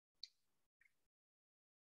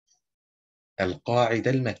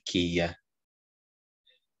القاعدة المكية.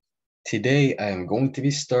 Today I am going to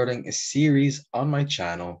be starting a series on my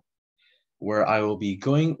channel where I will be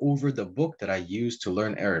going over the book that I use to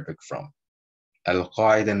learn Arabic from,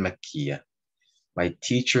 Al-Qaeda Meccan. My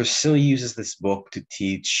teacher still uses this book to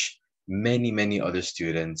teach many other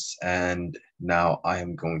students, and now I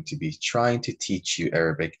am going to be trying to teach you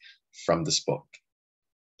Arabic from this book.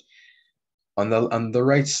 On the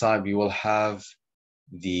right side, we will have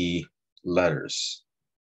the letters.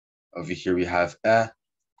 Over here we have A,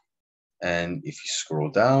 and if you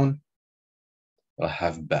scroll down, we'll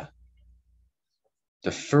have ba.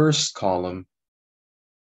 The first column,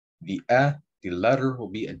 the A, the letter will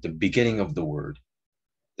be at the beginning of the word.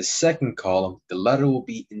 The second column, the letter will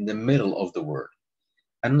be in the middle of the word.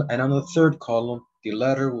 And on the third column, the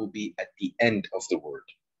letter will be at the end of the word.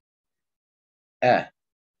 A.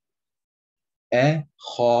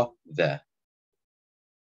 أخذ.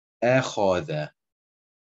 أخذ.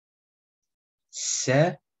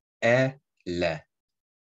 سأل.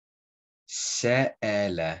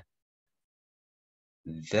 سأل.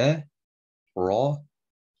 ذرأ.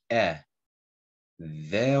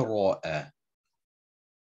 ذرأ.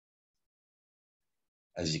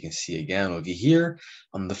 As you can see again over here,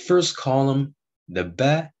 on the first column, the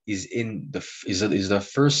ba is the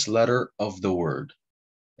first letter of the word.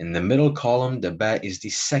 In the middle column, the ba is the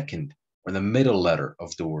second or the middle letter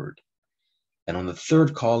of the word. And on the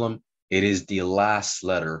third column, it is the last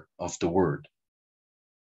letter of the word.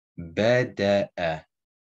 بدأ.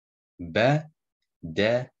 بدأ.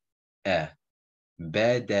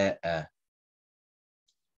 بدأ.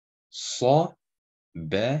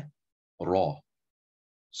 صبر.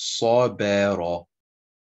 صبر.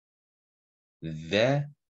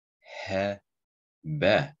 ذهب.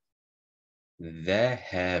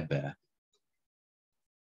 ذهب.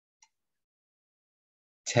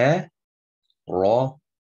 ترك.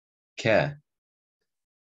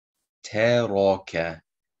 ترك.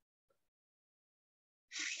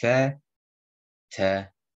 فتح.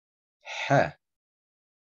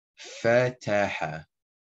 فتح.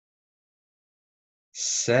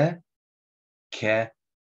 سكت.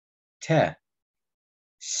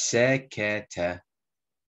 سكت.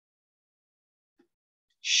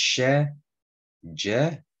 شجرة.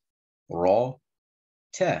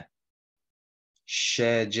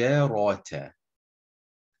 شجرة.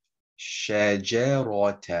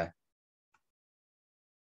 شجرة.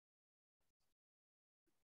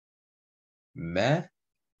 مثل.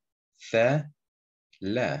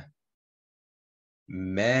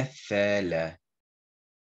 مثل.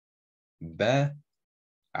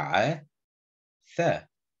 بعث.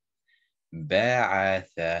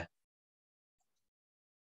 بعث.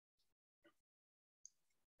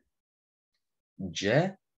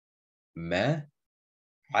 جمع.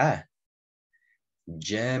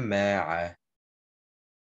 جمع.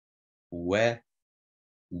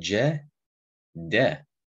 وجد.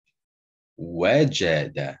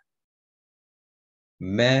 وجد.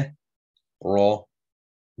 مرج.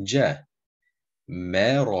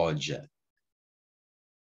 مرج.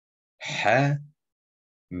 حمل.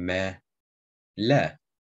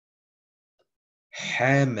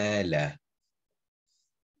 حمل.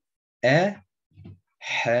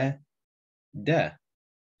 أحد.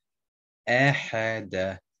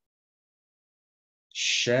 أحد.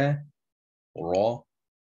 شرح.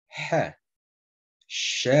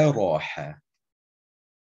 شرح.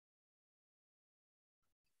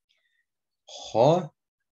 ختم.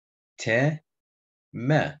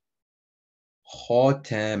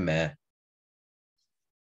 ختم.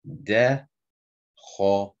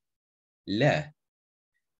 دخل.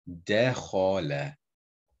 دخل.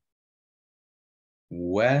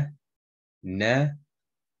 ونفخ.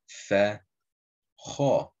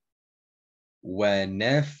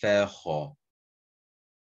 ونفخ.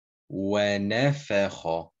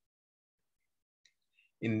 ونفخ.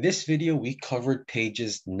 In this video, we covered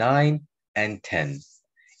pages 9 and 10.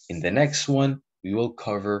 In the next one, we will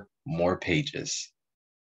cover more pages.